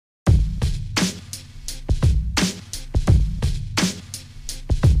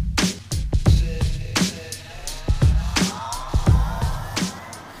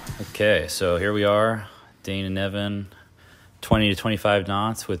Okay, so here we are, Dane and Nevin, 20 to 25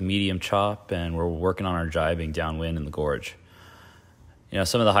 knots with medium chop, and we're working on our jibing downwind in the gorge. You know,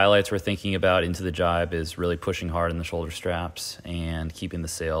 some of the highlights we're thinking about into the jibe is really pushing hard in the shoulder straps and keeping the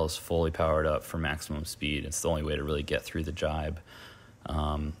sails fully powered up for maximum speed. It's the only way to really get through the jibe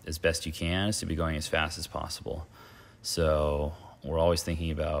as best you can, is to be going as fast as possible. So we're always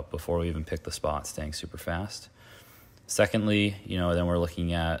thinking about, before we even pick the spot, staying super fast. Secondly, then we're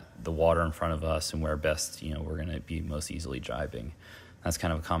looking at the water in front of us and where best, we're going to be most easily jibing. That's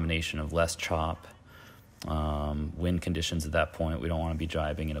kind of a combination of less chop, wind conditions at that point. We don't want to be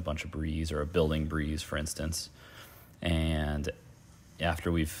jibing in a bunch of breeze or a building breeze, for instance. And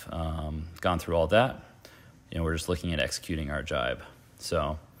after we've gone through all that, we're just looking at executing our jibe.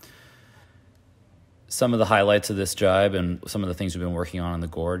 So some of the highlights of this jibe and some of the things we've been working on in the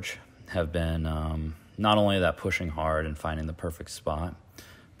gorge have been not only that pushing hard and finding the perfect spot,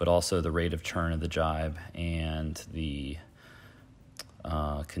 but also the rate of churn of the jibe and the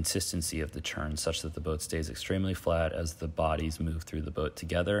consistency of the churn, such that the boat stays extremely flat as the bodies move through the boat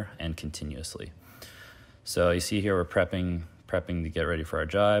together and continuously. So you see here we're prepping to get ready for our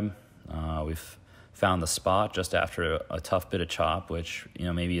jibe. We've found the spot just after a tough bit of chop, which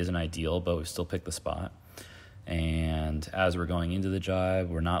maybe isn't ideal, but we've still picked the spot. And as we're going into the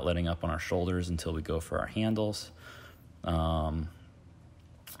jibe, we're not letting up on our shoulders until we go for our handles. Some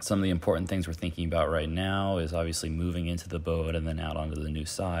of the important things we're thinking about right now is obviously moving into the boat and then out onto the new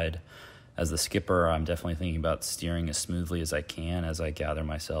side. As the skipper, I'm definitely thinking about steering as smoothly as I can as I gather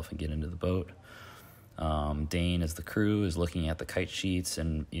myself and get into the boat. Dane, as the crew, is looking at the kite sheets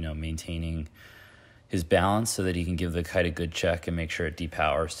and maintaining his balance so that he can give the kite a good check and make sure it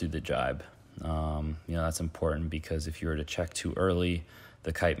depowers through the jibe. That's important, because if you were to check too early,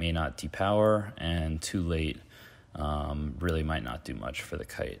 the kite may not depower, and too late really might not do much for the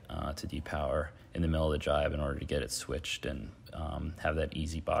kite to depower in the middle of the jibe in order to get it switched and have that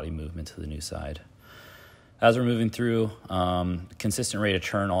easy body movement to the new side. As we're moving through, consistent rate of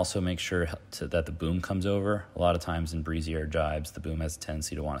churn also makes sure that the boom comes over. A lot of times in breezier jibes, the boom has a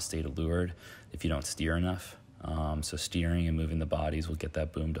tendency to want to stay leeward if you don't steer enough. So steering and moving the bodies will get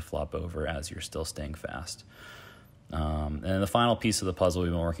that boom to flop over as you're still staying fast. And then the final piece of the puzzle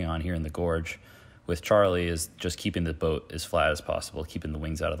we've been working on here in the gorge with Charlie is just keeping the boat as flat as possible, keeping the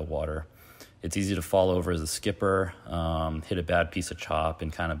wings out of the water. It's easy to fall over as a skipper, hit a bad piece of chop,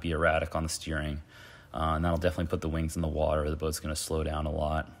 and kind of be erratic on the steering. And that'll definitely put the wings in the water. The boat's going to slow down a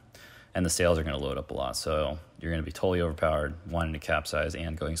lot, and the sails are going to load up a lot. So you're going to be totally overpowered, wanting to capsize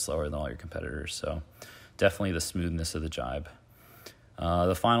and going slower than all your competitors. So definitely the smoothness of the jibe.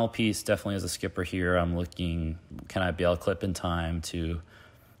 The final piece, definitely as a skipper here, I'm looking, can I bail clip in time to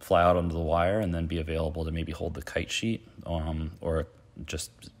fly out onto the wire and then be available to maybe hold the kite sheet, or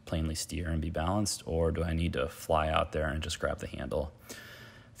just plainly steer and be balanced, or do I need to fly out there and just grab the handle?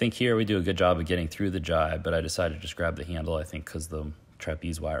 I think here we do a good job of getting through the jibe, but I decided to just grab the handle, I think because the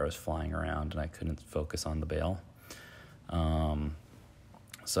trapeze wire was flying around and I couldn't focus on the bail.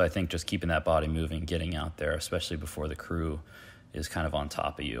 So I think just keeping that body moving, getting out there, especially before the crew is kind of on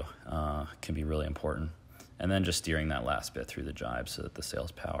top of you, can be really important. And then just steering that last bit through the jibe so that the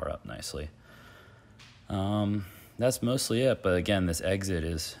sails power up nicely. That's mostly it. But again, this exit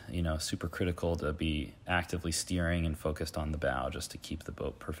is, super critical to be actively steering and focused on the bow just to keep the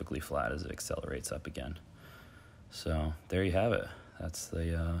boat perfectly flat as it accelerates up again. So there you have it. That's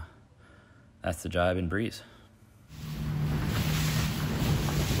the jibe and breeze.